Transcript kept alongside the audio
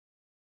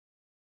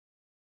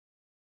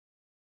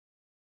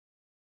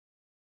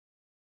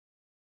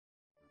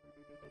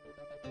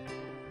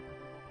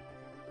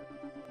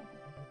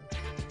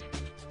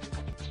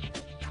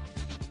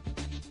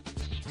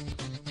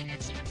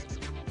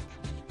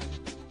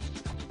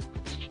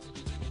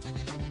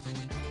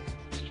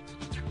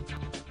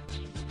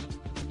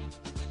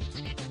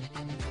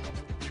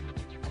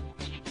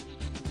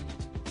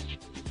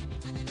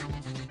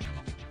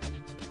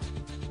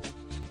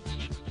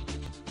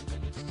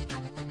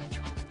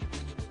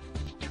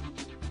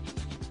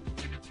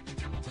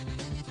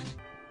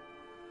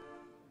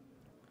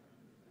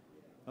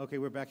Okay,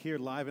 we're back here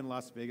live in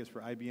Las Vegas for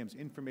IBM's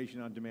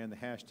Information on Demand. The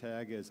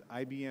hashtag is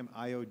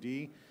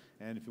IBMIoD.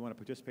 And if you want to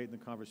participate in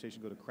the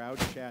conversation, go to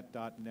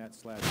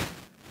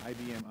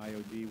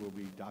crowdchat.net/IBMIoD. We'll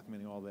be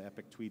documenting all the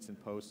epic tweets and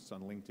posts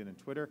on LinkedIn and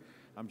Twitter.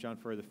 I'm John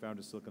Furrier, the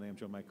founder of SiliconANGLE. I'm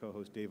joined by my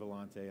co-host Dave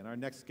Vellante. And our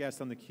next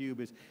guest on theCUBE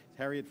is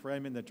Harriet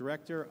Fryman, the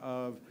Director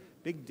of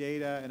Big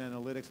Data and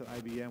Analytics at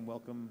IBM.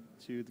 Welcome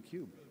to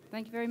theCUBE.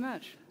 Thank you very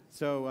much.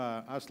 So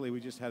obviously we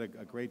just had a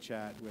great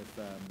chat with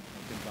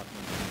Tim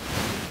Buckman,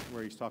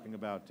 where he's talking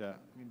about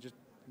just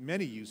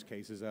many use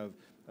cases of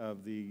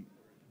the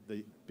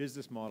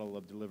business model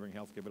of delivering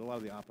healthcare, but a lot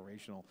of the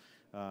operational.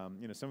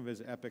 Some of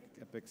his epic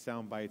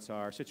sound bites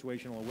are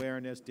situational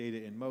awareness,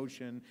 data in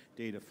motion,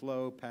 data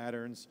flow,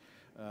 patterns.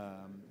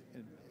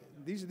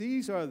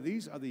 These are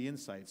the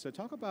insights. So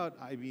talk about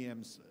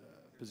IBM's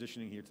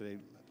positioning here today.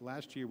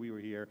 Last year we were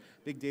here,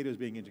 big data was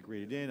being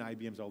integrated in,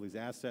 IBM's all these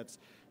assets.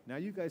 Now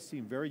you guys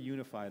seem very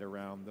unified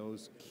around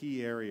those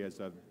key areas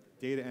of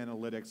data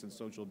analytics and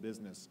social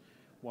business,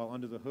 while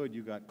under the hood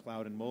you got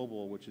cloud and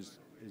mobile, which is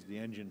the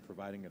engine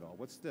providing it all.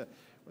 What's the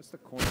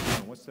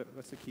cornerstone? What's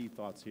the key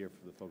thoughts here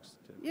for the folks to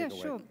take away? Yeah,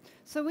 sure.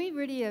 So we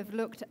really have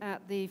looked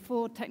at the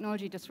 4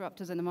 technology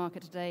disruptors in the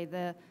market today.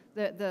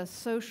 The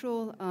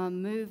social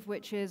move,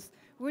 which is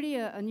really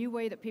a new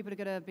way that people are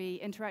going to be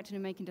interacting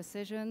and making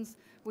decisions.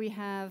 We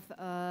have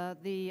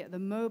the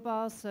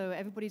mobile, so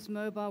everybody's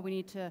mobile. We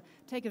need to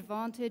take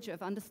advantage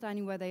of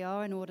understanding where they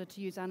are in order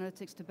to use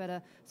analytics to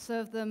better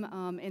serve them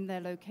in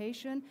their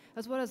location,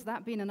 as well as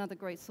that being another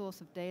great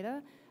source of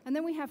data. And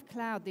then we have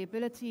cloud, the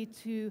ability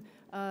to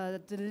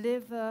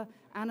deliver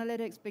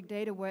analytics, big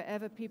data,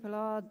 wherever people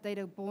are,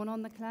 data born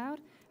on the cloud.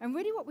 And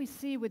really what we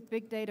see with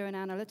big data and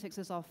analytics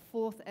as our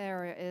 4th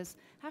area is,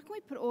 how can we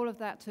put all of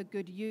that to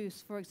good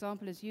use, for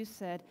example, as you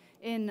said,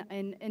 in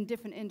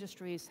different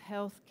industries,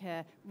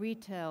 healthcare,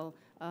 retail,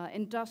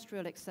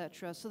 industrial, et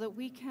cetera, so that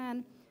we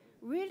can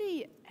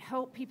really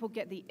help people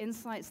get the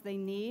insights they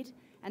need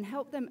and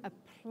help them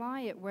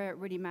apply it where it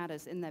really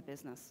matters in their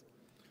business.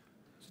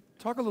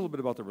 Talk a little bit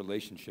about the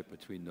relationship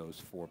between those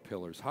 4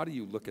 pillars. How do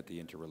you look at the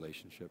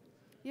interrelationship?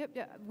 Yep,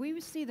 yeah.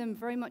 We see them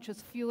very much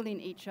as fueling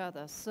each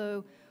other.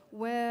 So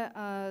where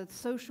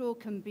social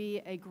can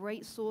be a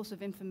great source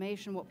of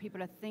information, what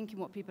people are thinking,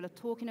 what people are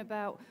talking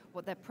about,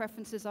 what their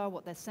preferences are,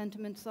 what their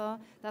sentiments are,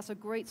 that's a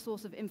great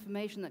source of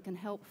information that can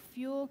help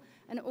fuel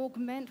and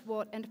augment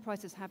what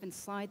enterprises have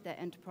inside their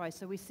enterprise.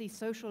 So we see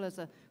social as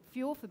a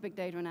fuel for big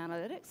data and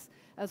analytics,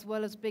 as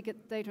well as big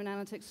data and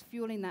analytics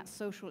fueling that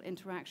social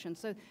interaction.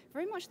 So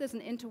very much there's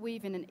an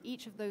interweaving in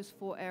each of those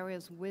 4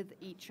 areas with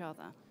each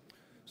other.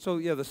 So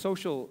yeah, the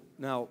social,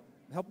 now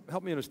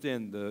help me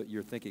understand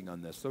your thinking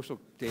on this. Social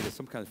data is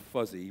some kind of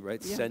fuzzy,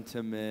 right? Yeah.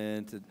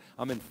 Sentiment,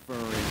 I'm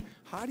inferring.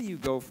 How do you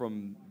go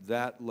from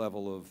that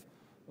level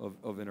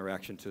of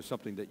interaction to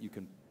something that you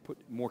can put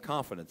more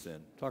confidence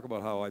in? Talk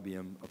about how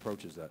IBM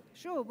approaches that.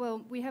 Sure,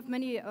 well, we have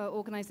many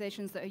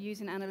organizations that are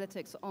using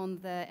analytics on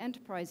their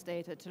enterprise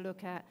data to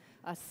look at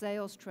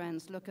sales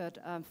trends, look at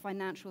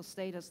financial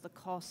status, the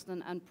cost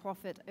and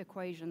profit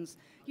equations,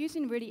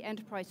 using really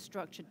enterprise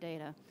structured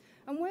data.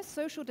 And where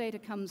social data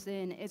comes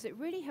in is it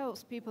really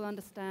helps people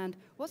understand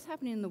what's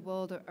happening in the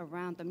world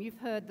around them. You've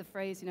heard the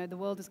phrase, the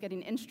world is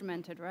getting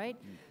instrumented, right?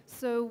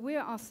 So we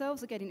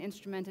ourselves are getting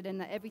instrumented in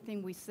that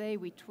everything we say,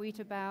 we tweet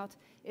about,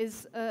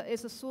 is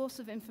a source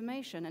of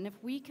information. And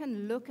if we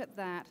can look at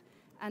that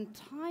and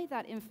tie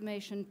that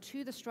information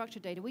to the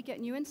structured data, we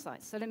get new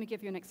insights. So let me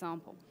give you an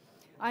example.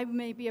 I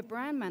may be a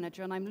brand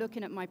manager and I'm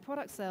looking at my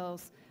product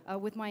sales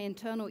with my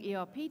internal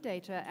ERP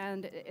data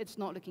and it's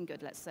not looking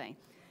good, let's say.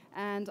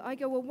 And I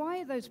go, well,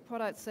 why are those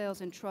product sales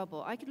in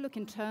trouble? I could look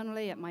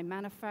internally at my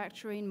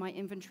manufacturing, my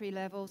inventory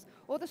levels,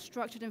 or the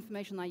structured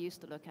information I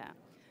used to look at.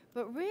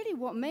 But really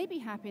what may be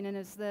happening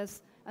is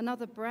there's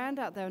another brand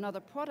out there, another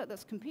product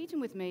that's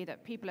competing with me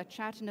that people are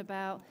chatting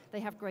about,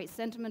 they have great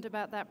sentiment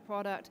about that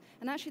product,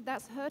 and actually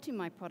that's hurting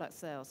my product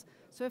sales.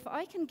 So if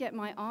I can get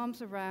my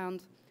arms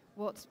around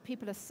what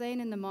people are saying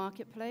in the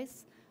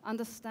marketplace,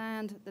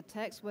 understand the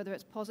text, whether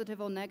it's positive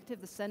or negative,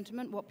 the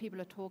sentiment, what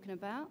people are talking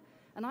about,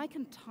 and I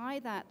can tie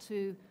that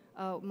to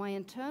my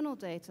internal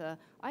data,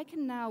 I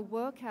can now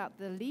work out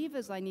the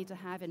levers I need to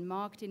have in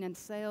marketing and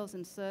sales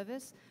and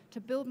service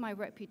to build my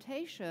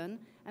reputation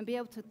and be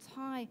able to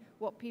tie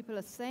what people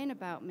are saying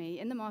about me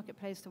in the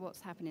marketplace to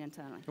what's happening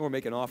internally. Or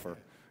make an offer.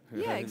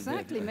 Yeah,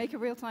 exactly. Make a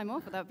real-time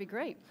offer. That would be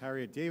great.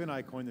 Harriet, Dave and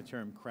I coined the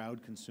term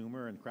crowd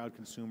consumer, and crowd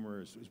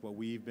consumer is what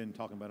we've been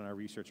talking about in our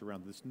research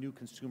around this new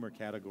consumer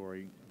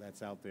category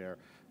that's out there,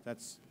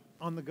 that's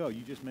on the go.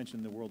 You just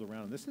mentioned the world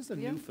around. This is a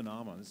new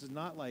phenomenon. This is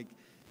not like,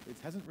 it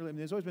hasn't really,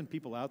 there's always been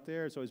people out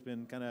there. It's always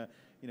been kind of,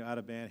 out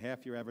of band.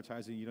 Half your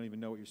advertising, you don't even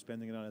know what you're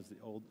spending it on, as the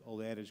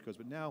old adage goes.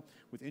 But now,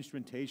 with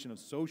instrumentation of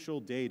social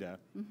data,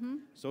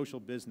 social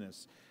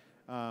business,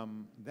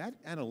 that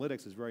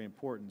analytics is very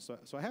important.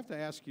 So I have to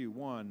ask you,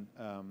 one,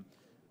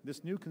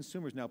 this new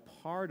consumer is now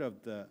part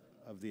of the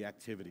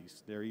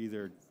activities. They're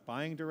either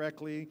buying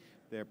directly,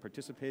 they're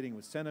participating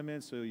with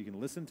sentiment, so you can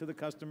listen to the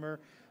customer.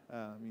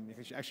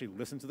 They should actually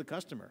listen to the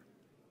customer.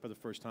 for the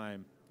first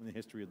time in the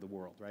history of the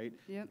world, right?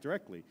 Yep.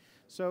 Directly.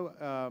 So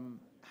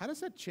how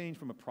does that change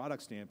from a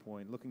product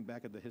standpoint, looking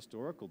back at the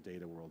historical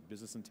data world?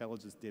 Business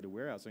intelligence, data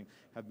warehousing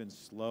have been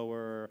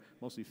slower,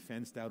 mostly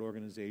fenced out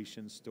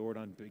organizations, stored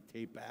on big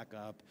tape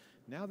backup.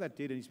 Now that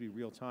data needs to be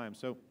real time.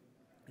 So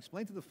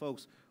explain to the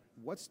folks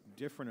what's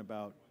different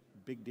about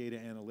big data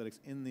analytics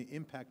in the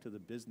impact to the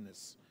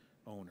business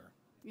owner.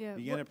 Yeah,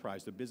 the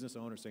enterprise, the business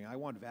owner saying, I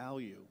want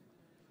value.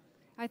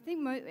 I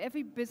think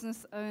every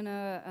business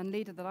owner and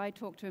leader that I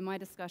talk to in my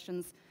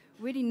discussions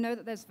really know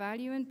that there's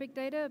value in big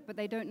data, but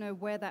they don't know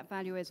where that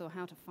value is or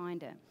how to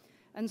find it.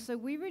 And so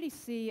we really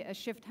see a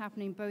shift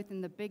happening both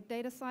in the big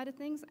data side of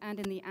things and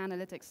in the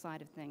analytics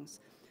side of things.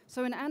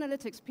 So in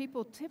analytics,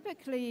 people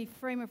typically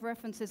frame of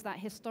reference is that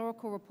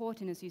historical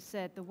reporting, as you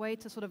said, the way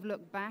to sort of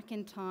look back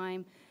in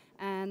time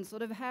and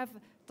sort of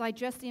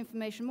digest the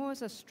information more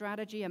as a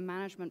strategy and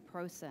management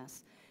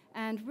process.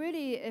 And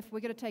really, if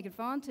we're going to take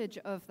advantage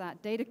of that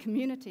data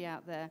community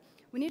out there,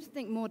 we need to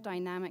think more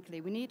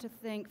dynamically. We need to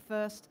think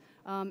first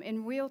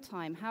in real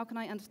time. How can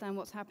I understand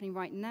what's happening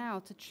right now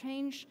to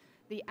change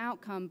the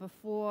outcome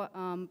before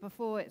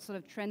it sort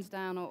of trends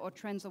down or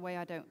trends away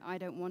I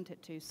don't want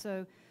it to?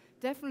 So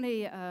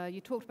definitely,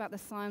 you talked about the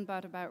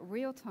soundbite about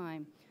real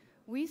time.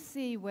 We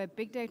see where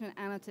big data and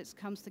analytics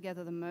comes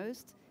together the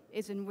most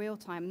is in real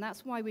time. And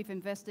that's why we've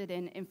invested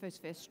in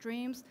InfoSphere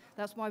streams.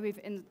 That's why we've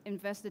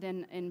invested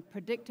in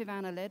predictive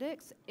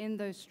analytics in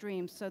those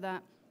streams so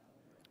that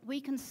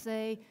we can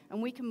say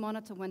and we can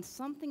monitor when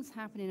something's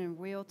happening in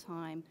real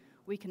time.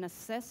 We can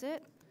assess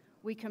it,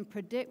 we can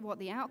predict what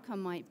the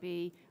outcome might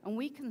be, and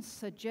we can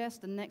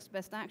suggest the next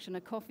best action,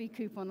 a coffee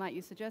coupon like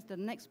you suggested,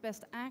 the next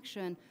best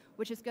action,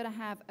 which is going to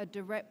have a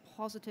direct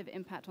positive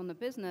impact on the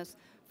business,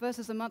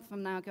 versus a month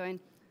from now going,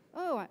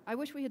 oh, I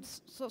wish we had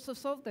sort of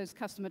solved those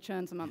customer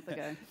churns a month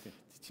ago.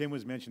 Tim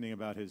was mentioning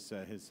about his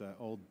dad used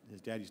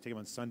to take him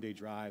on Sunday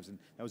drives, and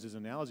that was his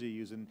analogy he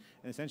used. And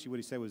essentially what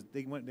he said was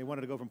they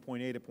wanted to go from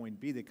point A to point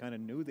B. They kind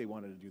of knew they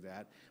wanted to do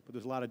that, but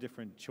there's a lot of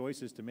different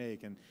choices to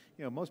make. And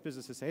most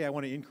businesses say, hey, I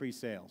want to increase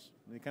sales.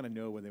 And they kind of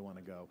know where they want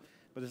to go.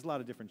 But there's a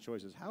lot of different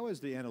choices. How is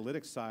the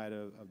analytics side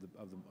of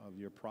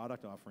your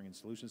product offering and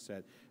solution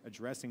set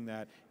addressing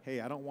that? Hey,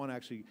 I don't want to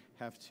actually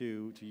have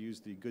to use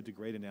the good to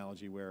great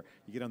analogy where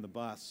you get on the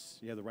bus,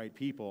 you have the right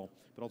people,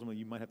 but ultimately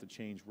you might have to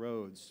change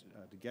roads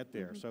to get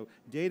there. Mm-hmm. So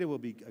data will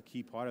be a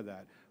key part of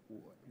that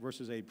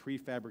versus a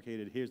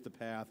prefabricated, here's the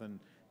path, and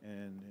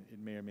it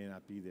may or may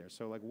not be there.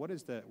 So like, what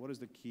is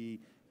the key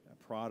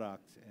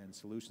product and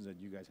solutions that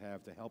you guys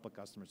have to help a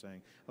customer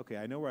saying, okay,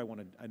 I know what I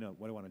want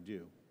to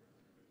do.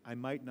 I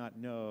might not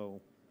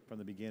know from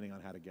the beginning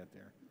on how to get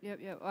there.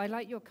 Yep. I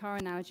like your car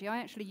analogy. I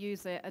actually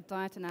use a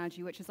diet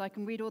analogy, which is I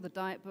can read all the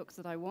diet books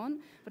that I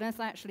want, but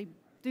as I actually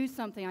do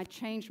something, I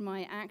change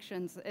my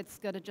actions, it's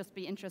got to just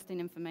be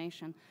interesting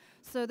information.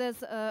 So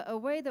there's a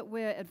way that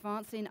we're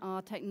advancing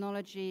our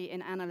technology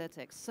in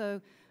analytics.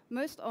 So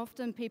most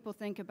often people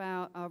think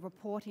about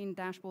reporting,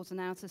 dashboards,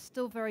 analysis,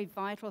 still very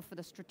vital for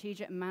the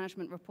strategic and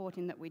management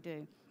reporting that we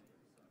do.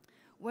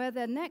 Where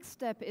their next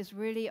step is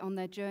really on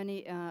their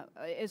journey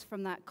is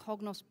from that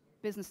Cognos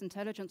business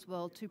intelligence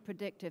world to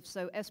predictive,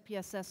 so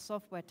SPSS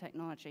software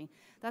technology.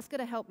 That's going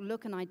to help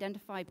look and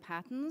identify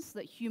patterns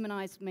that human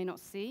eyes may not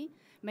see,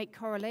 make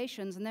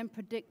correlations, and then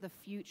predict the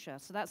future.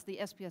 So that's the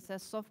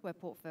SPSS software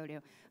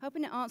portfolio,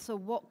 helping to answer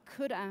what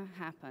could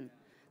happen.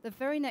 The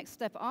very next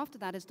step after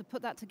that is to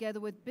put that together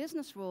with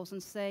business rules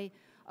and say,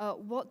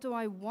 what do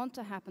I want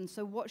to happen?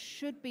 So what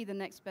should be the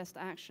next best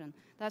action?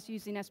 That's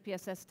using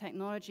SPSS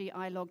technology,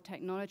 iLog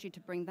technology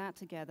to bring that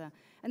together.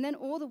 And then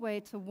all the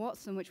way to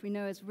Watson, which we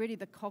know is really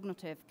the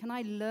cognitive. Can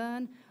I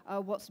learn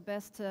what's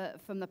best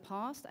from the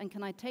past? And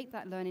can I take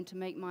that learning to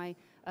make my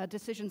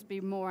decisions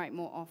be more right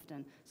more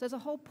often? So there's a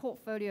whole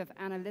portfolio of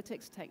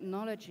analytics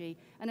technology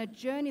and a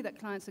journey that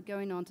clients are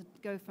going on to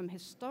go from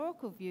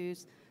historical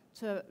views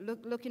to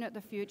looking at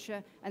the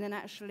future and then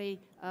actually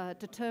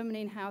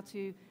determining how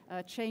to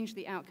change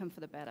the outcome for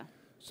the better.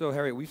 So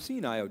Harriet, we've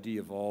seen IoD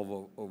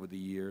evolve over the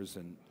years,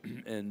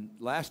 and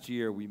last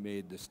year we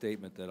made the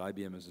statement that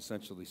IBM has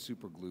essentially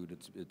superglued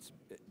its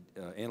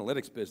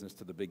analytics business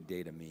to the big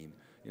data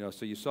meme.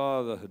 So you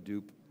saw the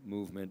Hadoop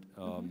movement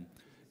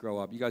grow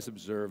up. You guys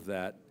observed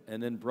that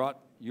and then brought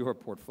your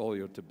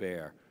portfolio to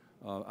bear.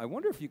 I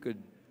wonder if you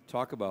could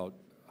talk about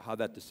how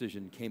that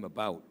decision came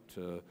about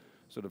to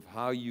sort of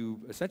how you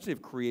essentially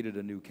have created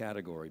a new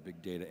category,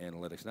 big data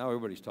analytics. Now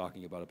everybody's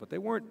talking about it, but they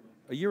weren't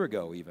a year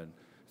ago even.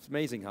 It's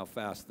amazing how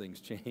fast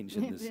things change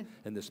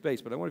in this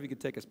space. But I wonder if you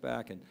could take us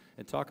back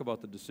and talk about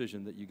the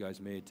decision that you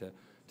guys made to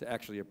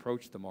actually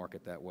approach the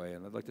market that way.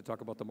 And I'd like to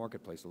talk about the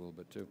marketplace a little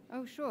bit too.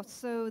 Oh, sure.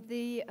 So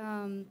the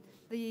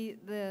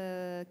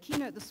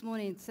keynote this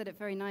morning said it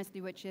very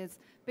nicely, which is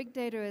big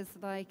data is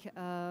like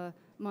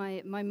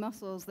my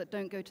muscles that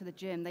don't go to the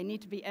gym. They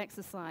need to be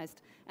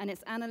exercised, and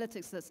it's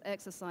analytics that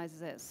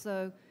exercises it.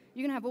 So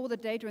you can have all the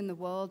data in the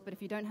world, but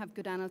if you don't have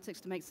good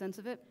analytics to make sense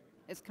of it,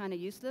 it's kind of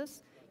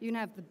useless. You can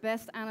have the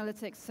best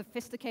analytics,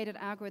 sophisticated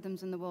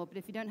algorithms in the world, but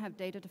if you don't have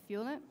data to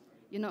fuel it,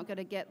 you're not going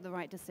to get the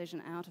right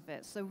decision out of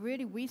it. So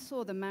really, we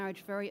saw the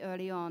marriage very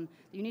early on.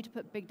 You need to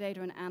put big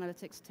data and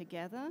analytics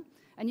together.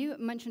 And you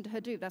mentioned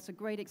Hadoop. That's a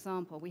great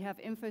example. We have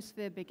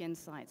InfoSphere Big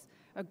Insights,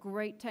 a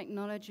great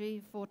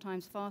technology, 4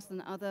 times faster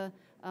than other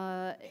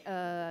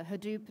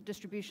Hadoop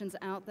distributions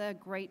out there,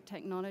 great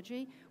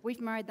technology.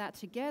 We've married that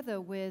together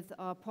with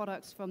our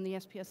products from the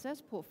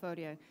SPSS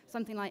portfolio,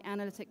 something like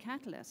Analytic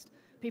Catalyst.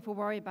 People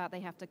worry about they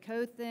have to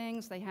code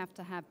things, they have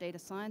to have data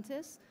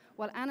scientists.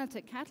 Well,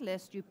 Analytic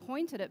Catalyst, you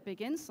point it at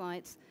Big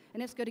Insights,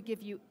 and it's going to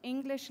give you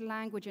English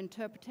language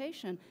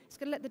interpretation. It's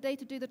going to let the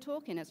data do the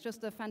talking. It's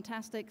just a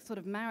fantastic sort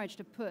of marriage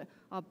to put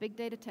our big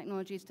data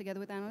technologies together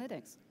with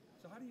analytics.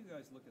 So how do you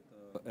guys look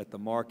at the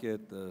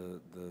market,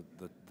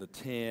 the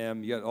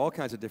TAM? You got all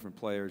kinds of different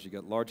players. You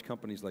got large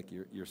companies like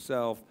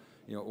yourself.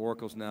 You know,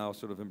 Oracle's now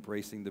sort of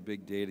embracing the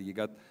big data. You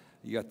got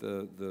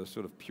the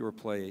sort of pure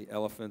play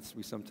elephants,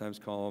 we sometimes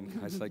call them,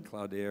 guys like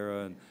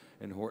Cloudera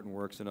and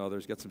Hortonworks and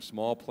others. Got some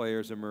small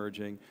players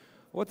emerging.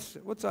 What's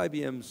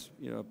IBM's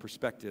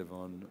perspective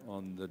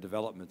on the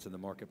developments in the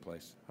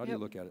marketplace? How do you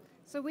look at it?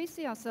 So we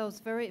see ourselves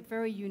very,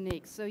 very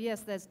unique. So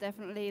yes, there's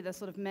definitely the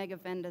sort of mega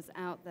vendors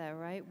out there,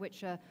 right,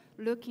 which are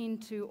looking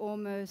to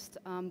almost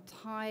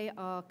tie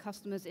our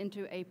customers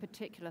into a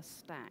particular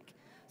stack.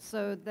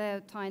 So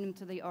they're tying them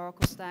to the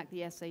Oracle stack,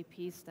 the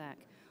SAP stack.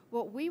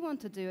 What we want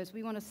to do is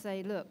we want to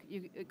say, look,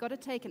 you've got to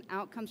take an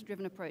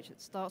outcomes-driven approach.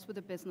 It starts with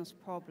a business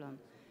problem.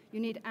 You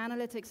need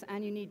analytics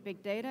and you need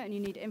big data and you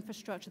need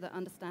infrastructure that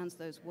understands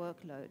those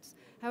workloads.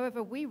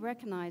 However, we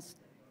recognize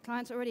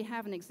clients already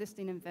have an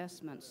existing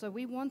investment. So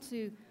we want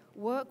to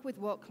work with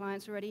what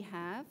clients already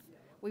have.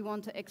 We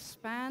want to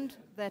expand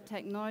their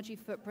technology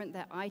footprint,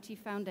 their IT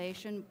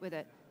foundation, with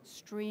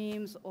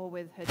streams or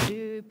with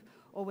Hadoop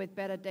or with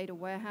better data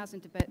warehousing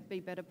to be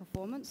better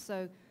performance.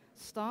 So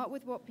start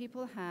with what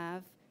people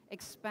have,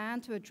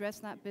 expand to address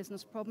that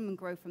business problem and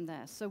grow from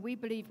there. So we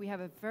believe we have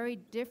a very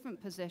different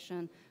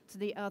position to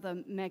the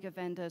other mega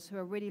vendors who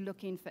are really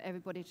looking for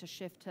everybody to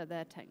shift to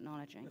their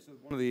technology. So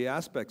one of the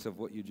aspects of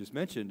what you just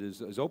mentioned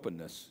is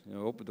openness. You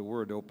know, the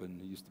word open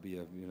used to be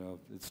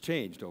it's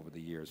changed over the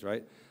years,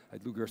 right?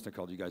 Lou Gerstner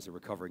called you guys a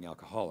recovering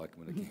alcoholic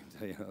when it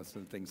came to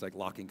some things like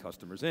locking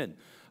customers in.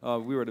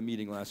 We were at a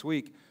meeting last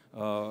week.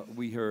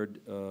 We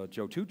heard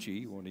Joe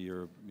Tucci, one of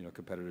your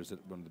competitors at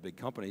one of the big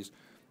companies,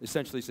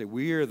 essentially say,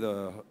 we're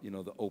the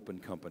open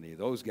company.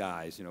 Those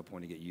guys,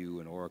 pointing at you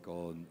and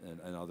Oracle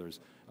and others,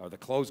 are the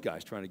closed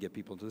guys trying to get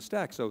people into the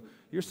stack. So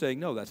you're saying,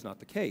 no, that's not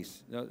the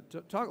case. Now,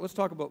 let's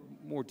talk about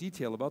more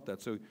detail about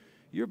that. So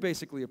you're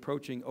basically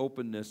approaching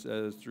openness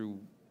as through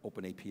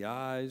open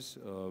APIs,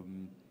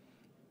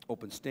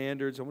 open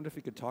standards. I wonder if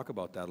you could talk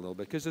about that a little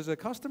bit, because as a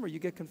customer, you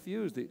get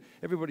confused.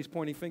 Everybody's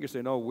pointing fingers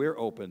saying, no, we're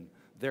open,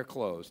 they're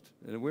closed,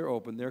 and we're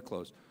open, they're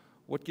closed.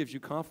 What gives you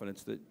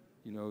confidence that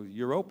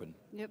you're open?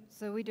 Yep,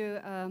 so we do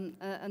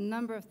a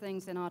number of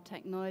things in our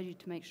technology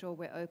to make sure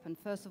we're open.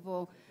 First of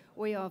all,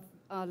 we are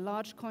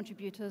large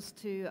contributors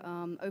to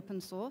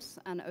open source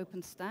and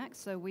OpenStack,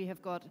 so we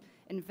have got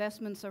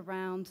investments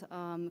around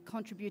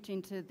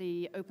contributing to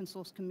the open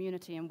source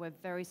community, and we're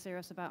very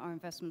serious about our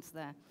investments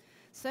there.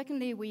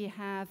 Secondly, we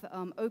have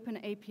open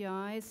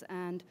APIs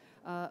and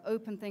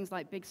open things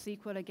like Big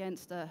SQL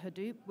against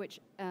Hadoop, which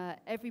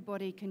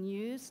everybody can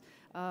use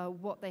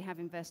what they have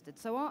invested.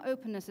 So our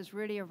openness is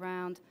really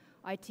around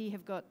IT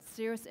have got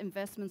serious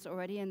investments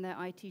already in their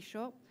IT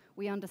shop.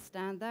 We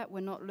understand that.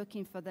 We're not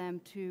looking for them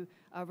to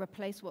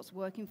replace what's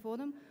working for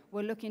them.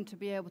 We're looking to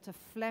be able to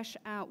flesh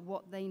out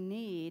what they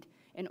need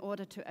in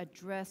order to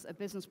address a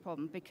business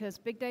problem. Because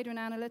big data and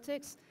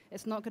analytics,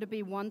 it's not going to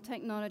be one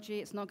technology,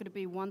 it's not going to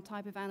be one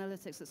type of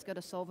analytics that's going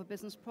to solve a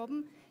business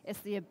problem. It's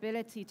the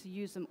ability to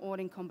use them all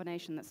in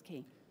combination that's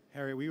key.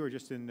 Harriet, we were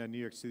just in New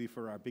York City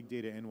for our Big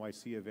Data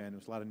NYC event. There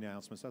was a lot of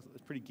announcements.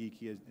 It's pretty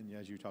geeky,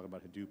 as you talk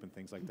about Hadoop and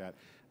things like that.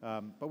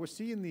 But we're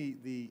seeing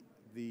the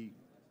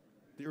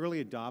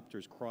early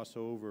adopters cross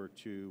over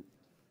to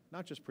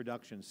not just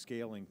production,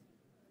 scaling,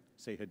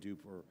 say Hadoop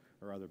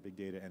or other big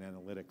data and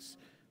analytics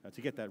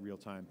to get that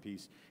real-time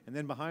piece. And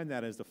then behind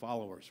that is the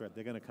followers, right?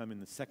 They're going to come in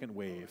the second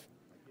wave,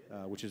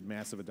 which is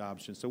massive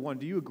adoption. So one,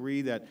 do you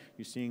agree that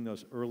you're seeing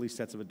those early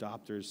sets of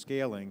adopters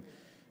scaling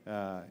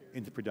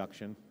into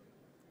production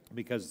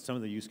because some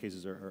of the use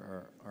cases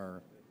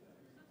are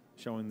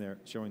showing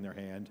their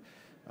hand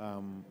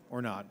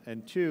or not?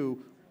 And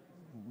two,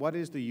 what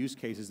is the use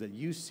cases that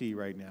you see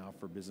right now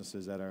for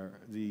businesses that are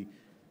the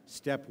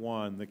step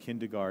one, the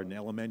kindergarten,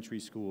 elementary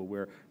school,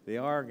 where they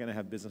are going to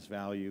have business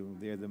value?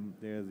 They're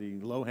the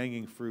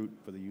low-hanging fruit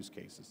for the use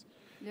cases.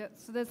 Yeah,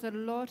 so there's a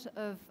lot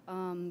of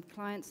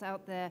clients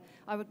out there,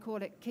 I would call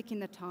it kicking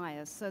the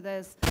tires. So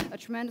there's a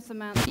tremendous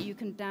amount that you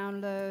can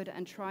download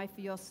and try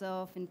for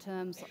yourself in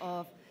terms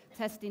of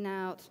testing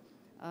out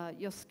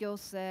your skill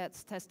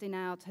sets, testing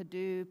out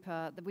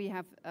Hadoop. We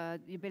have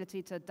the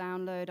ability to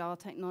download our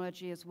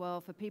technology as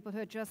well for people who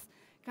are just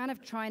kind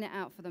of trying it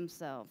out for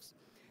themselves.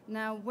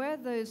 Now, where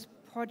those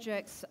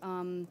projects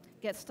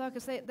get stuck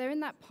is they're in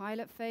that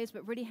pilot phase,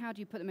 but really how do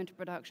you put them into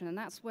production? And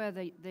that's where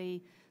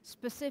the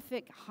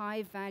specific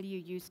high-value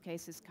use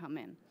cases come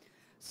in.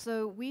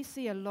 So we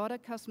see a lot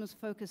of customers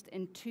focused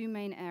in two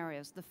main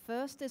areas. The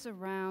first is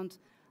around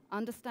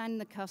understanding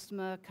the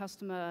customer,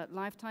 customer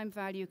lifetime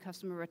value,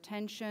 customer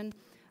retention,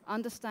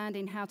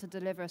 understanding how to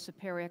deliver a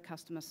superior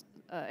customer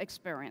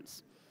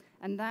experience.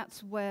 And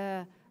that's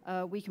where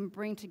we can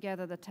bring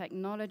together the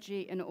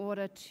technology in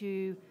order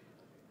to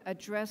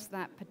address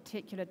that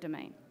particular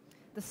domain.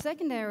 The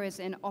second area is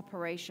in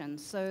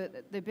operations, so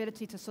the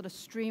ability to sort of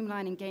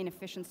streamline and gain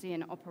efficiency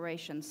in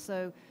operations.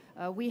 So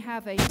we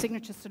have a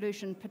signature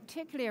solution,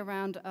 particularly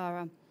around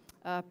our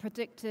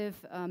predictive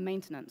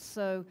maintenance.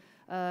 So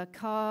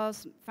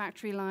cars,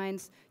 factory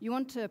lines, you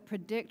want to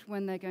predict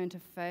when they're going to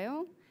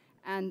fail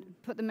and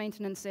put the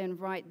maintenance in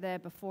right there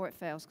before it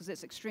fails, because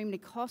it's extremely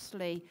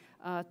costly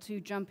to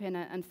jump in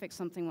and fix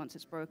something once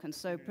it's broken.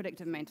 So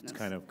predictive maintenance. It's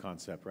kind of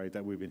concept, right,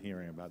 that we've been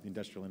hearing about, the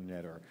industrial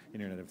internet or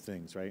Internet of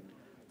Things, right?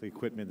 The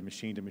equipment, the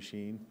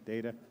machine-to-machine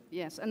data.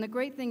 Yes, and the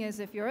great thing is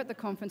if you're at the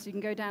conference, you can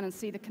go down and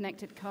see the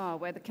connected car,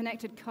 where the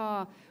connected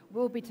car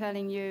will be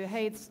telling you,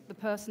 hey, the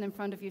person in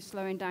front of you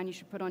slowing down, you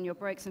should put on your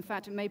brakes. In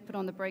fact, it may put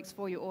on the brakes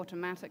for you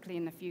automatically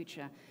in the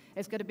future.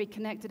 It's going to be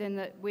connected in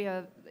that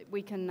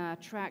we can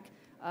track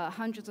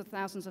hundreds of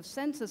thousands of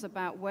sensors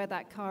about where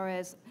that car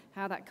is,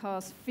 how that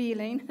car's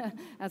feeling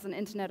as an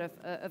Internet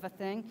of a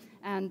thing,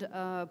 and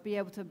be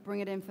able to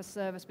bring it in for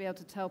service, be able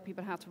to tell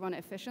people how to run it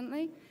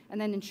efficiently. And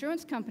then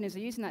insurance companies are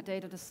using that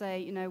data to say,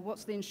 you know,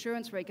 what's the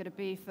insurance rate going to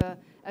be for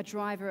a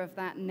driver of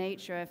that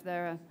nature? If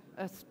they're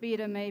a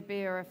speeder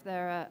maybe, or if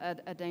they're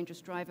a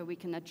dangerous driver, we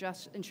can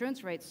adjust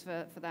insurance rates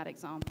for that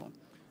example.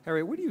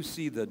 Harriet, where do you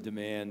see the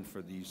demand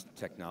for these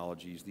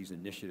technologies, these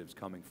initiatives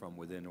coming from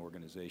within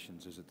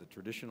organizations? Is it the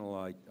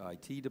traditional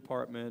IT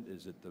department?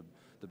 Is it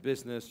the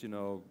business? You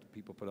know,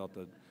 people put out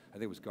I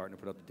think it was Gartner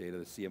put out the data,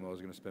 the CMOs are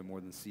going to spend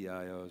more than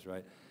CIOs,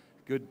 right?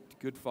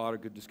 Good fodder,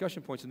 good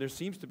discussion points, and there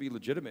seems to be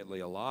legitimately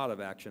a lot of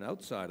action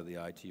outside of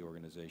the IT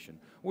organization.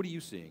 What are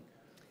you seeing?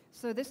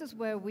 So this is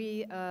where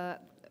we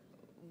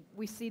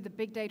see the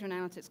big data and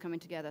analytics coming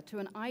together. To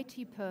an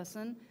IT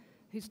person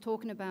who's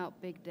talking about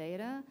big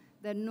data,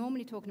 they're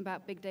normally talking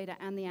about big data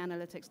and the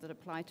analytics that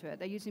apply to it.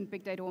 They're using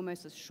big data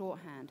almost as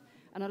shorthand.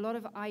 And a lot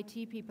of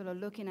IT people are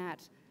looking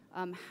at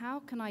how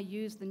can I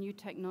use the new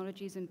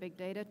technologies in big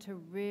data to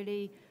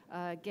really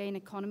gain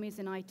economies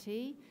in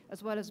IT,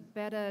 as well as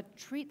better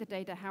treat the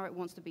data how it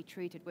wants to be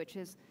treated, which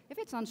is, if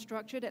it's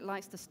unstructured, it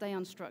likes to stay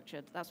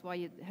unstructured. That's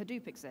why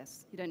Hadoop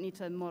exists. You don't need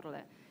to model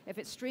it. If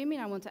it's streaming,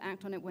 I want to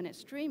act on it when it's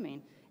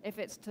streaming. If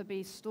it's to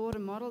be stored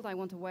and modeled, I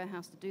want a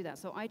warehouse to do that.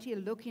 So IT are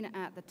looking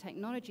at the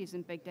technologies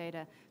in big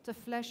data to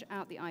flesh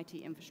out the IT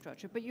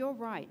infrastructure. But you're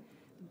right.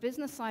 The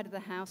business side of the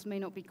house may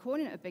not be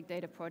calling it a big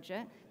data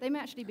project. They may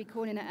actually be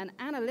calling it an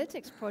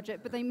analytics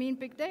project, but they mean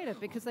big data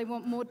because they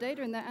want more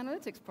data in their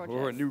analytics project.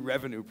 Or a new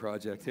revenue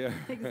project, yeah.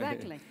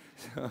 Exactly.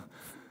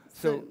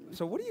 So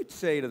what do you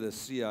say to the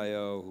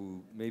CIO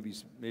who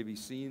maybe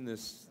seen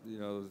this,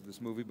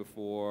 this movie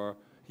before?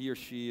 He or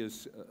she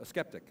is a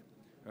skeptic.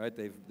 Right,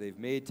 they've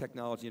made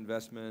technology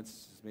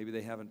investments. Maybe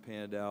they haven't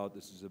panned out.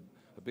 This is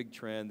a big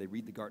trend. They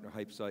read the Gartner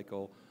hype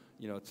cycle,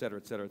 et cetera,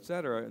 et cetera, et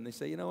cetera, and they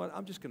say, you know what?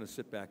 I'm just going to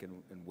sit back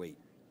and wait.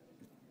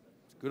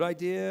 Good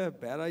idea,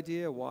 bad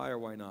idea. Why or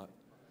why not?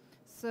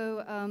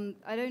 So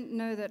I don't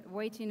know that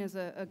waiting is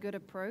a good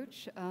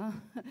approach.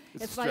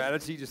 It's a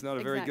strategy, just not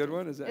a very good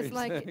one. Is that it's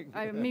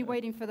like me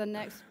waiting for the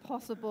next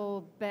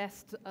possible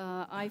best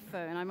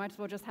iPhone. I might as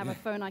well just have a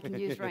phone I can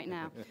use right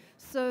now.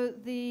 So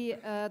the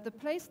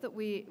place that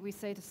we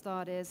say to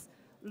start is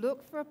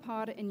look for a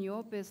part in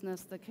your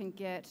business that can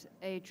get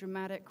a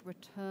dramatic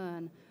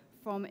return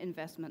from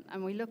investment.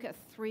 And we look at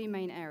three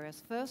main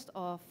areas. First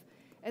off,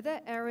 are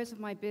there areas of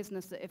my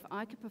business that if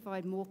I could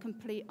provide more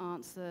complete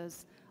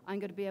answers, I'm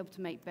going to be able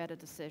to make better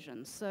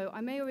decisions? So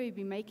I may already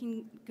be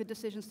making good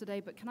decisions today,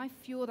 but can I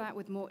fuel that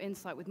with more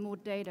insight, with more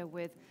data,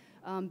 with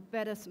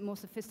better, more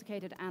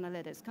sophisticated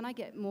analytics? Can I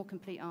get more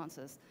complete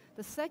answers?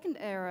 The second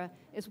area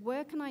is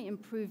where can I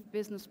improve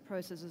business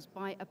processes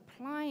by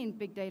applying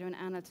big data and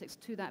analytics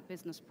to that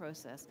business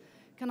process?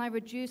 Can I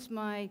reduce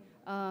my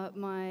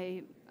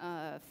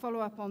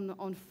follow-up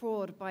on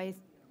fraud by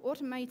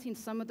automating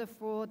some of the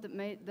fraud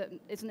that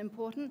isn't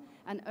important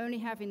and only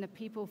having the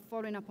people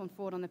following up on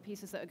fraud on the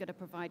pieces that are going to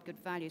provide good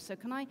value? So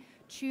can I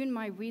tune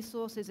my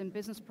resources and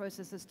business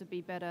processes to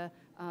be better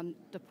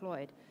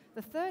deployed?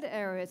 The third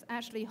area is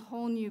actually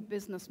whole new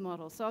business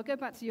models. So I'll go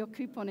back to your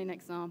couponing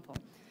example.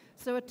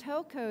 So a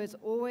telco is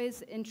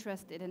always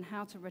interested in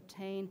how to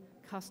retain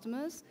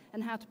customers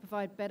and how to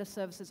provide better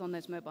services on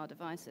those mobile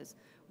devices.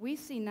 We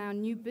see now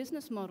new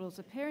business models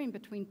appearing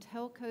between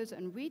telcos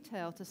and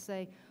retail to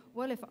say,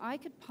 well, if I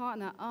could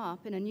partner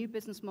up in a new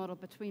business model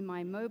between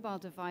my mobile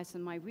device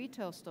and my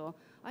retail store,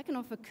 I can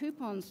offer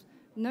coupons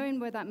knowing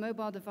where that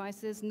mobile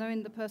device is,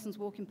 knowing the person's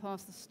walking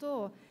past the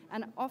store,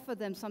 and offer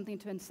them something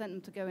to incent them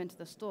to go into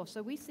the store.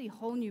 So we see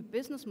whole new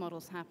business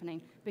models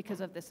happening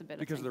because of this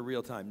ability. Because of the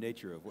real-time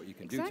nature of what you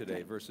can do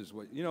today versus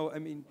what, I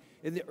mean,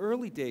 in the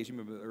early days, you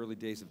remember the early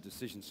days of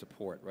decision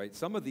support, right?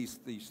 Some of these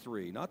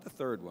three, not the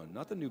third one,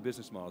 not the new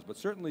business models, but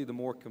certainly the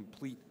more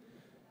complete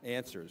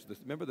answers.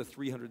 Remember the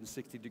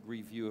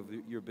 360-degree view of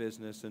your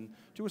business, and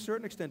to a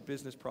certain extent,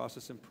 business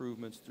process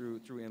improvements through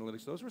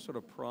analytics. Those were sort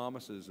of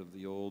promises of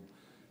the old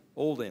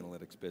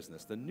analytics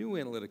business. The new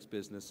analytics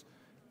business,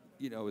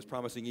 is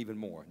promising even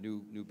more,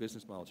 new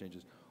business model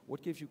changes.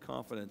 What gives you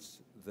confidence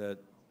that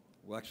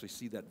we'll actually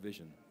see that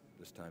vision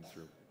this time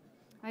through?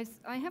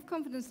 I have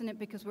confidence in it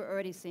because we're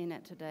already seeing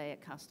it today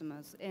at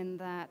customers, in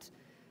that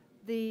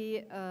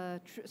the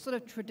sort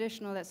of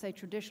traditional, let's say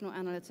traditional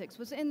analytics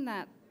was in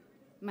that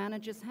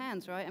manager's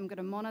hands, right? I'm going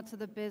to monitor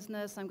the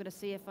business, I'm going to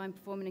see if I'm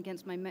performing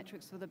against my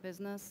metrics for the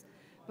business.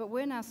 But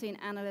we're now seeing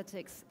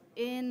analytics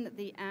in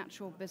the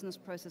actual business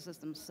processes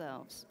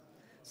themselves.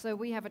 So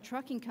we have a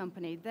trucking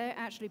company, they're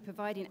actually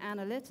providing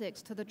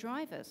analytics to the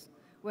drivers.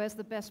 Where's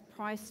the best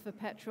price for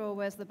petrol?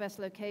 Where's the best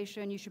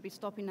location? You should be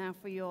stopping now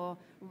for your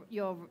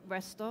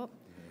rest stop.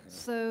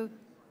 So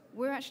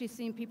we're actually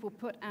seeing people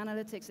put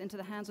analytics into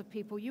the hands of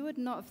people you would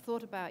not have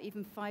thought about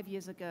even 5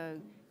 years ago.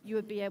 You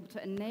would be able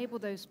to enable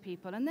those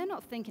people, and they're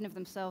not thinking of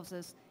themselves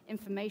as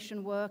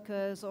information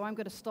workers, or I'm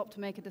going to stop to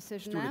make a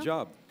decision now. It's doing a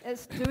job.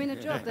 It's doing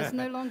a job. There's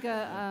no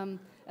longer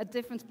a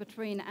difference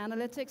between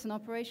analytics and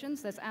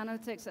operations. There's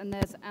analytics and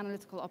there's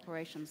analytical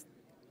operations.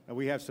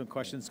 We have some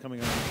questions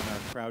coming on in our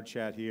crowd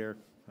chat here.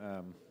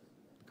 The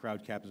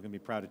crowd captain is going to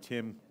be proud of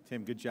Tim.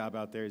 Tim, good job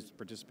out there. He's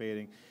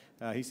participating.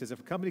 He says,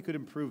 if a company could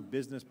improve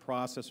business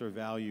process or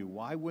value,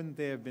 why wouldn't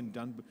they have been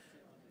done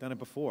it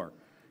before?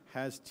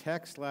 Has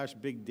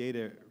tech/big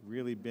data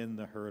really been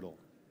the hurdle?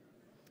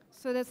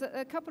 So there's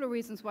a couple of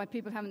reasons why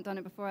people haven't done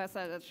it before.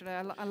 Actually,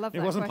 I love that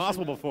It wasn't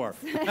question. possible before.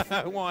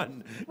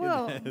 One.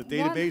 Well,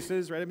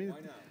 databases, right? I mean,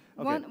 okay.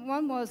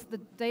 One was the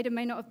data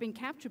may not have been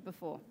captured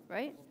before,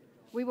 right?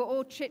 We were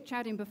all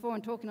chit-chatting before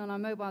and talking on our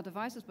mobile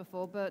devices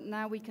before, but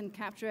now we can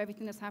capture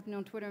everything that's happening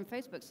on Twitter and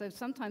Facebook. So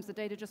sometimes the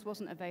data just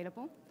wasn't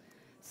available.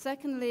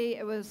 Secondly,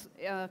 it was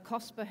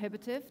cost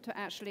prohibitive to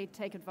actually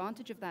take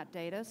advantage of that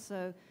data.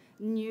 So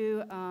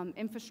new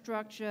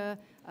infrastructure,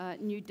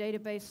 new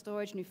database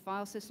storage, new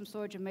file system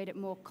storage have made it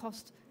more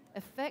cost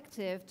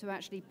effective to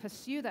actually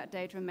pursue that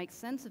data and make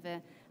sense of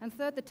it. And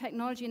third, the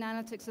technology and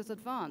analytics has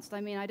advanced.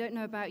 I mean, I don't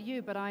know about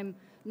you, but I'm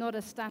not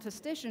a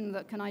statistician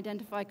that can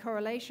identify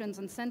correlations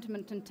and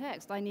sentiment in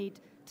text. I need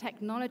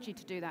technology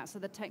to do that, so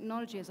the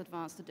technology has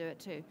advanced to do it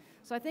too.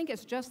 So I think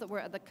it's just that we're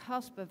at the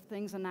cusp of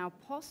things are now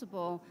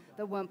possible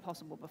that weren't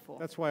possible before.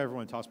 That's why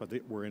everyone talks about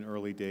we're in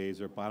early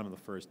days or bottom of the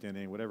first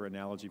inning, whatever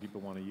analogy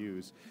people want to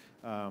use.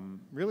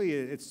 Really,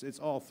 it's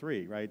all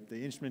three, right?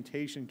 The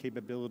instrumentation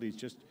capabilities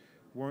just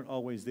weren't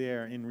always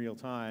there in real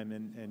time,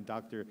 and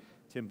Dr.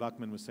 Tim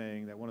Buckman was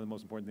saying that one of the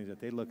most important things that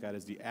they look at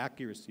is the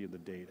accuracy of the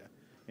data,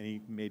 and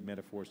he made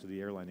metaphors to the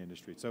airline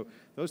industry. So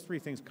those three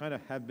things kind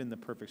of have been the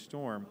perfect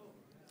storm.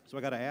 So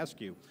I got to ask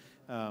you,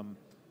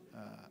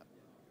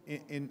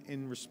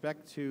 in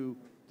respect to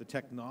the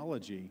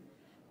technology,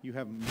 you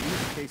have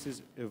use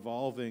cases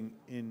evolving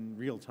in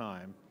real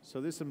time.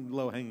 So there's some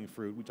low-hanging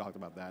fruit, we talked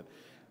about that.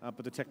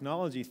 But the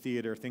technology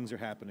theater, things are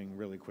happening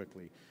really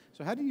quickly.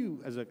 So how do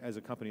you, as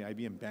a company,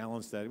 IBM,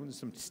 balance that? There's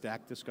some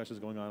stack discussions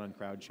going on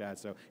crowd chat.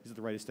 So is it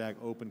the right stack,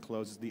 open,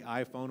 close? Is the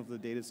iPhone of the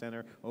data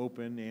center,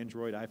 open,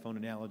 Android, iPhone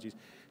analogies?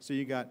 So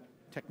you got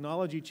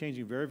technology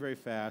changing very, very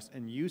fast,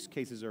 and use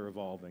cases are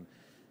evolving,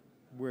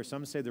 where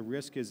some say the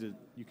risk is that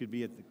you could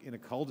be in a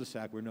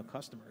cul-de-sac with no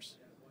customers.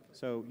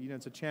 So,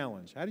 it's a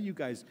challenge. How do you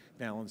guys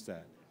balance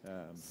that?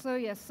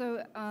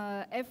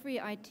 Every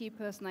IT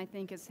person, I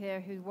think, is here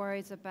who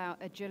worries about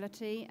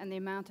agility and the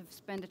amount of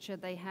expenditure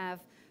they have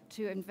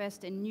to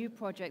invest in new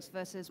projects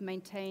versus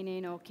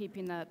maintaining or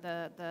keeping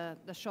the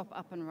shop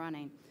up and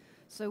running.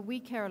 So we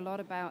care a lot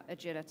about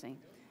agility.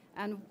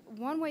 And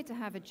one way to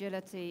have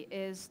agility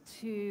is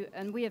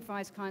and we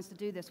advise clients to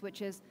do this,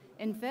 which is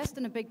invest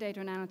in a big data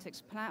and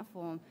analytics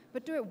platform,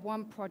 but do it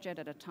one project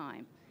at a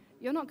time.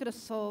 You're not going to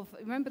solve,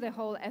 remember the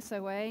whole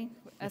SOA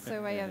of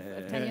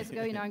 10 years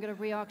ago, I'm going to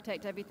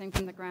re-architect everything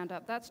from the ground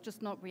up. That's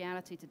just not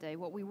reality today.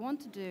 What we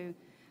want to do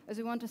is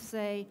we want to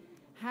say,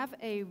 have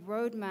a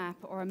roadmap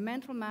or a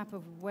mental map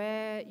of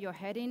where you're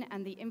heading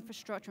and the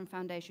infrastructure and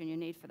foundation you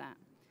need for that.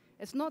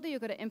 It's not that you're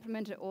going to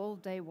implement it all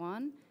day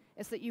one,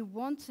 it's that you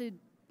want to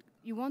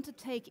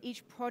take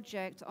each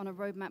project on a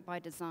roadmap by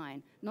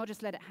design, not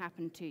just let it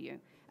happen to you.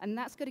 And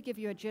that's going to give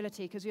you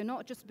agility, because you're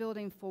not just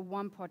building for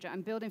one project.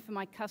 I'm building for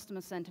my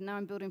customer center, now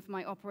I'm building for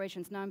my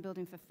operations, now I'm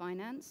building for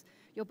finance.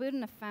 You're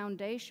building a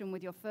foundation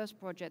with your first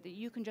project that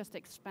you can just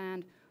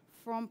expand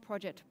from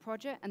project to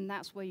project, and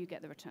that's where you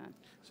get the return.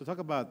 So talk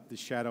about the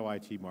shadow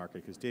IT market,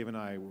 because Dave and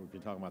I, we've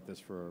been talking about this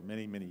for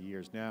many, many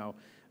years now.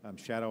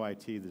 Shadow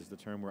IT, this is the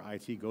term where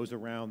IT goes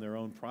around their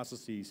own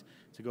processes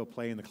to go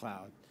play in the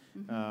cloud.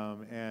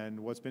 Mm-hmm.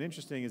 And what's been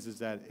interesting is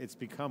that it's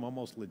become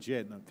almost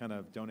legit, kind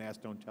of don't ask,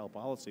 don't tell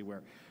policy,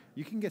 where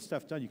you can get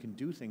stuff done, you can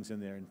do things in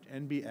there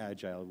and be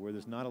agile, where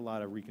there's not a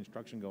lot of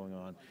reconstruction going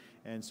on.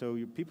 And so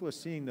people are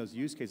seeing those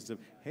use cases of,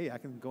 hey, I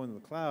can go into the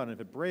cloud, and if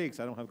it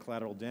breaks, I don't have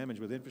collateral damage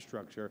with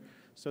infrastructure.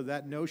 So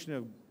that notion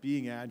of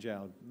being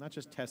agile, not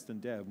just test and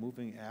dev,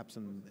 moving apps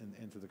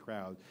into the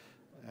crowd.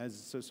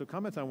 So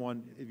comment on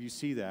one, if you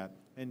see that.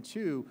 And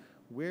two,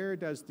 where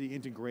does the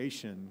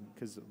integration,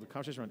 because the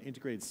conversation around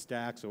integrated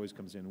stacks always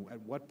comes in,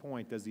 at what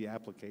point does the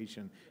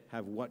application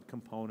have what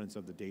components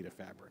of the data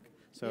fabric?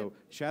 So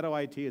shadow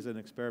IT is an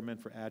experiment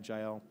for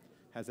Agile.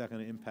 How's that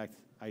going to impact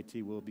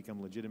IT? Will it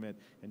become legitimate?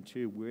 And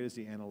two, where does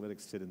the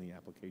analytics sit in the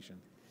application?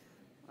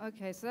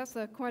 Okay, so that's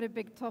quite a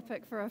big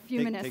topic for a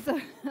few minutes.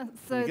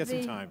 So get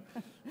some time.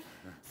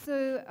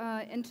 So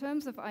in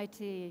terms of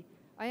IT,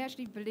 I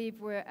actually believe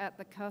we're at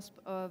the cusp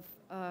of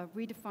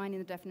redefining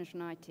the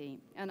definition of IT.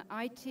 And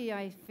IT,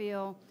 I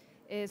feel,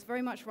 is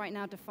very much right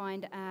now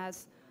defined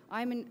as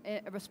I'm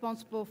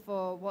responsible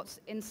for what's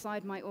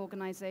inside my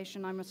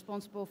organization. I'm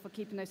responsible for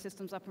keeping those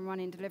systems up and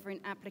running, delivering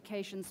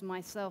applications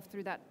myself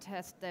through that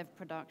test, dev,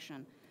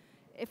 production.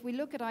 If we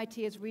look at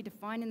IT as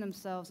redefining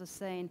themselves as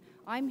saying,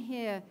 I'm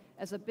here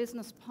as a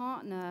business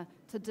partner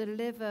to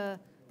deliver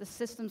the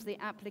systems, the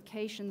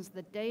applications,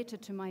 the data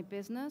to my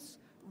business,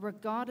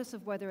 regardless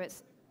of whether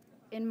it's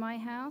in my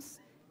house,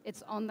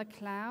 it's on the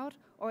cloud,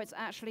 or it's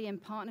actually in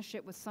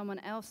partnership with someone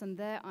else and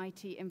their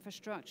IT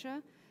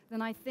infrastructure,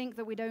 then I think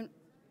that we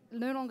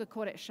no longer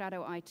call it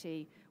shadow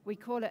IT. We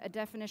call it a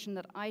definition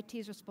that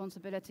IT's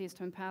responsibility is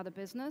to empower the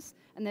business,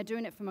 and they're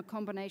doing it from a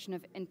combination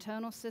of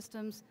internal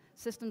systems,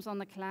 systems on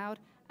the cloud,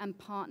 and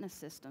partner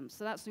systems.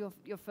 So that's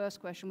your first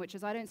question, which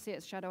is I don't see it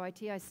as shadow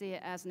IT, I see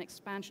it as an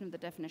expansion of the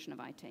definition of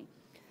IT.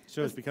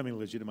 So it's becoming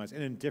legitimized,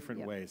 and in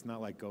different ways, not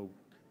like go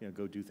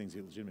do things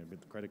illegitimate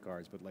with the credit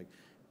cards, but like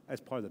as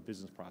part of the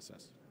business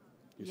process.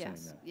 You're saying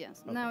that.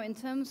 Yes. Okay. Now, in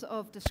terms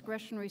of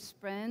discretionary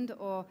spend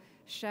or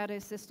shadow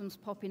systems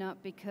popping up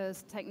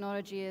because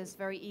technology is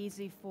very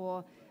easy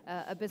for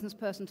a business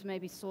person to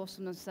maybe source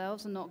them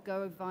themselves and not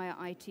go via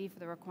IT for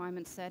the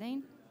requirement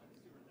setting,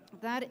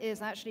 that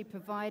is actually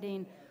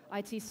providing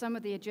IT some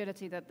of the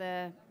agility that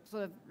they're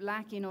sort of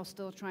lacking or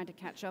still trying to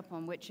catch up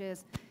on, which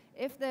is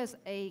if there's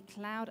a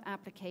cloud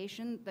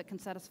application that can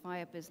satisfy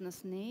a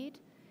business need,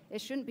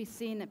 it shouldn't be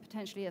seen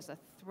potentially as a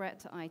threat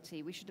to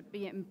IT. We should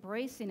be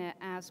embracing it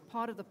as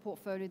part of the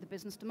portfolio the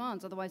business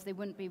demands, otherwise they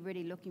wouldn't be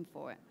really looking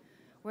for it.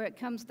 Where it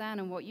comes down,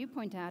 and what you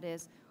point out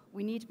is,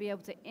 we need to be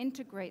able to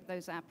integrate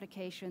those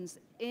applications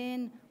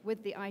in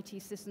with the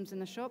IT systems in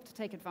the shop to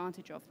take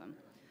advantage of them.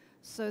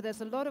 So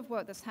there's a lot of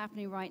work that's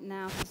happening right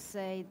now to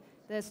say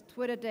there's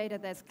Twitter data,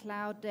 there's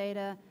cloud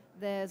data,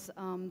 there's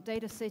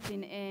data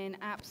sitting in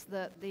apps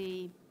that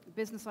the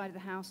business side of the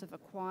house have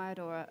acquired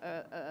or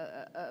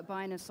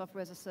buying as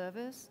software as a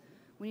service.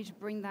 We need to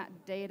bring that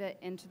data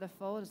into the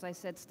fold, as I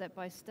said, step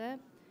by step,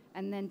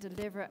 and then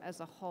deliver it as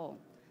a whole.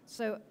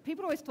 So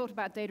people always talked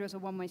about data as a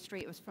one-way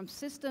street. It was from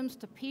systems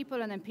to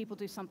people, and then people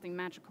do something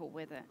magical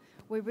with it.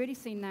 We're really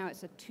seeing now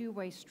it's a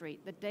two-way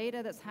street. The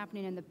data that's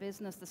happening in the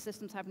business, the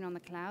systems happening on the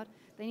cloud,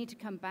 they need to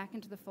come back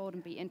into the fold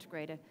and be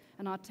integrated.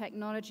 And our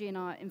technology and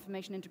our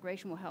information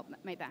integration will help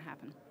make that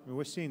happen. I mean,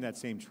 we're seeing that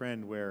same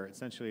trend where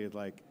essentially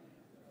like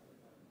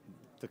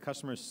the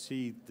customers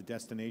see the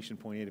destination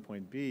point A to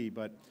point B,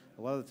 but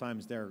a lot of the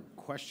times their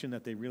question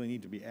that they really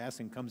need to be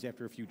asking comes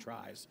after a few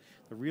tries.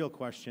 The real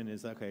question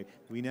is, okay,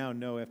 we now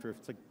know after,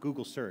 it's like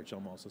Google search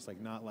almost. It's like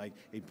not like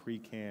a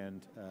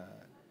pre-canned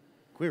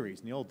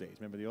queries in the old days.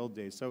 Remember the old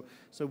days? So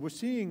we're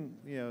seeing,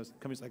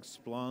 companies like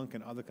Splunk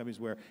and other companies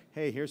where,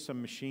 hey, here's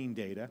some machine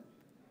data.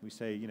 We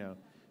say,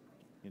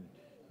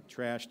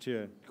 trash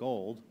to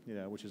gold,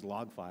 which is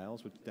log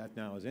files, which that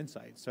now is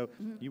insights. So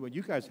what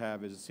you guys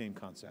have is the same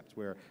concept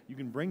where you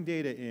can bring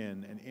data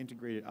in and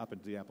integrate it up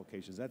into the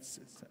applications. That's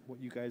what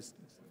you guys,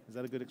 is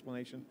that a good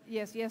explanation?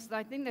 Yes.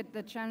 I think that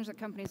the challenge that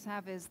companies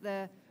have is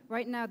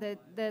right now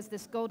there's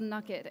this golden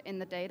nugget in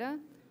the data,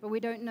 but we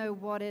don't know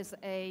what is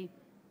a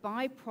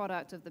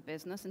byproduct of the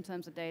business in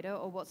terms of data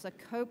or what's a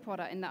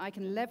co-product in that I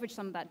can leverage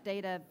some of that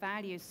data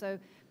value. So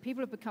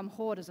people have become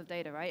hoarders of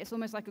really, right? It's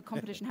almost like a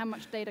competition. How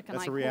much data can I hoard?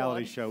 That's a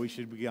reality show. We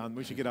should get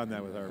on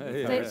that with our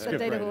the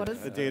data hoarders.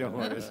 The data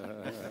hoarders.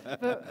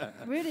 But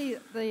really,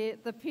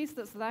 the piece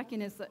that's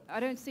lacking is that I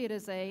don't see it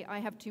as I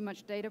have too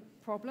much data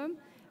problem.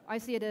 I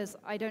see it as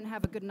I don't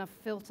have a good enough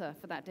filter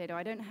for that data.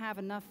 I don't have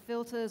enough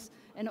filters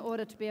in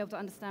order to be able to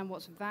understand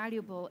what's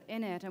valuable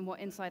in it and what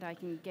insight I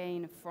can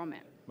gain from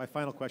it. My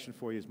final question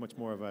for you is much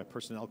more of a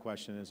personnel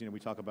question. Is we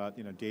talk about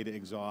data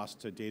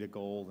exhaust to data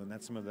gold, and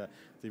that's some of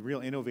the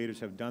real innovators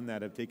have done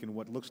that. Have taken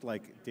what looks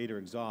like data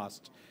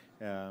exhaust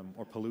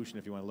or pollution,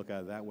 if you want to look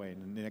at it that way,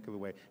 in a negative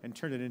way, and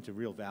turn it into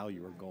real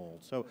value or gold.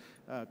 So,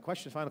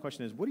 final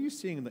question is, what are you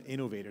seeing in the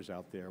innovators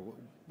out there?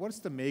 What's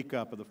the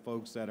makeup of the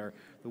folks that are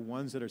the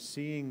ones that are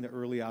seeing the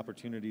early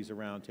opportunities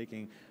around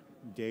taking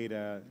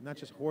data, not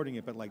just hoarding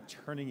it, but like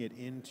turning it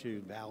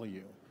into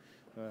value?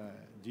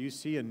 Do you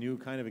see a new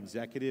kind of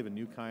executive, a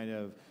new kind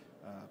of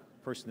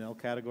personnel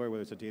category,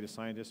 whether it's a data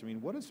scientist? I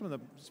mean, what are some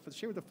of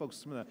share with the folks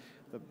some of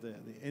the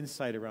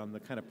insight around the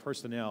kind of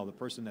personnel, the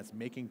person that's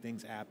making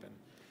things happen?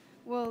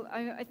 Well,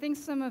 I think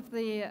some of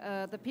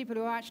the people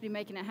who are actually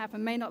making it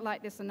happen may not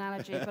like this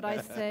analogy, but I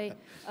say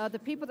the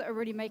people that are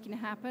really making it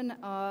happen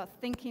are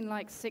thinking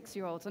like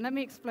 6-year-olds. And let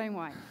me explain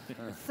why.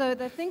 So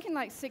they're thinking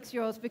like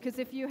 6-year-olds because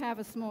if you have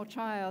a small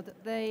child,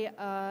 they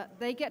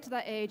get to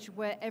that age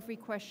where every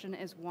question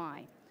is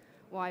why.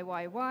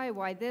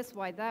 why this,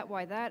 why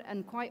that,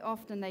 and quite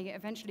often they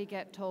eventually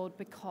get told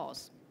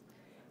because.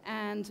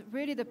 And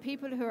really the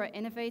people who are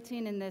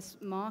innovating in this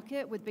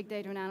market with big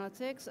data and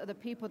analytics are the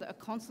people that are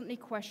constantly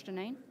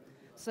questioning.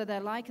 So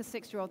they're like a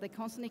 6-year-old, they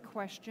constantly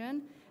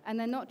question, and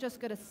they're not just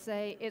going to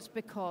say it's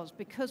because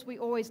we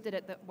always did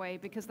it that way,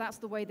 because that's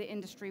the way the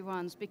industry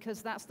runs,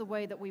 because that's the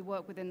way that we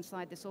work with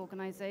inside this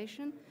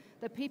organization.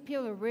 The people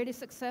who are really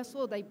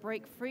successful, they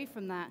break free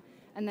from that,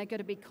 and they're going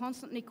to be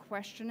constantly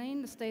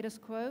questioning the status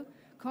quo,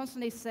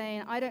 constantly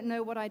saying, I don't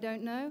know what I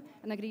don't know,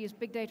 and they're going to use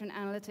big data and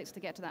analytics to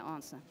get to that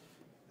answer.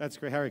 That's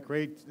great, Harriet.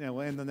 Great.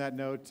 We'll end on that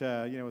note.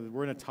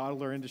 We're in a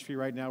toddler industry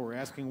right now. We're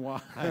asking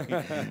why.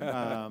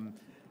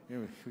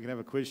 We can have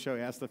a quiz show.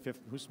 Ask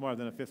who's smarter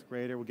than a 5th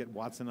grader. We'll get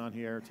Watson on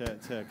here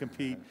to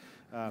compete.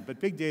 But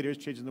big data is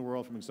changing the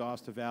world from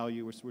exhaust to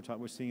value.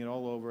 We're seeing it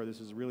all over.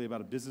 This is really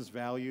about a business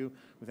value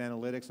with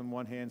analytics on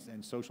one hand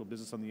and social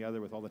business on the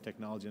other with all the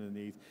technology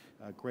underneath.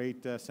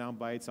 Great sound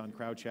bites on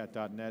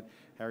crowdchat.net.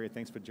 Harriet,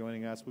 thanks for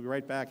joining us. We'll be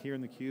right back here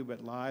in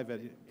theCUBE live at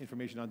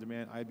Information on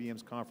Demand,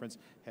 IBM's conference.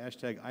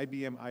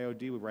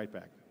 #IBMIoD. We'll be right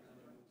back.